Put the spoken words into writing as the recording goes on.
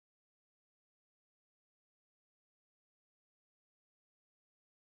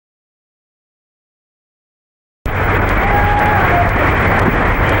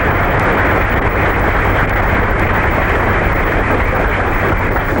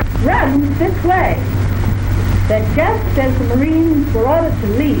runs this way, that just as the Marines were ordered to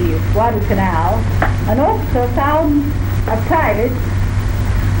leave Guadalcanal, an officer found a private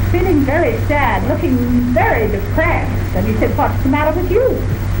feeling very sad, looking very depressed. And he said, "What's the matter with you?"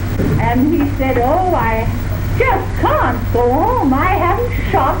 And he said, "Oh, I just can't go home. I haven't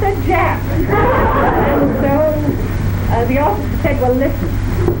shot a Jap." And so the officer said, "Well, listen,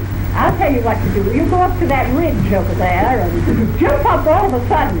 I'll tell you what to do. You go up to that ridge over there and jump up all of a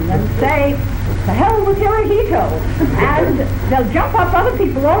sudden and say, 'The hell with Hirohito.' And they'll jump up other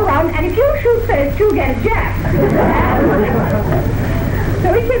people all around, and if you shoot first, you'll get a Jap."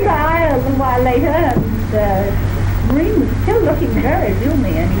 So he came by a little while later, and the Marine was still looking very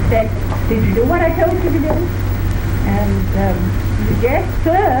gloomy, and he said, "Did you do what I told you to do?" And he said, "Yes,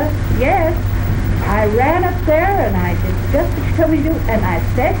 sir, yes. I ran up there, and I did just what you told me to do, and I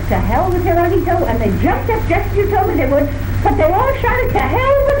said, 'To hell with Hirohito,' and they jumped up just as you told me they would, but they all shouted, 'To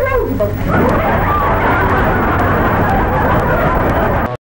hell with Roosevelt.'"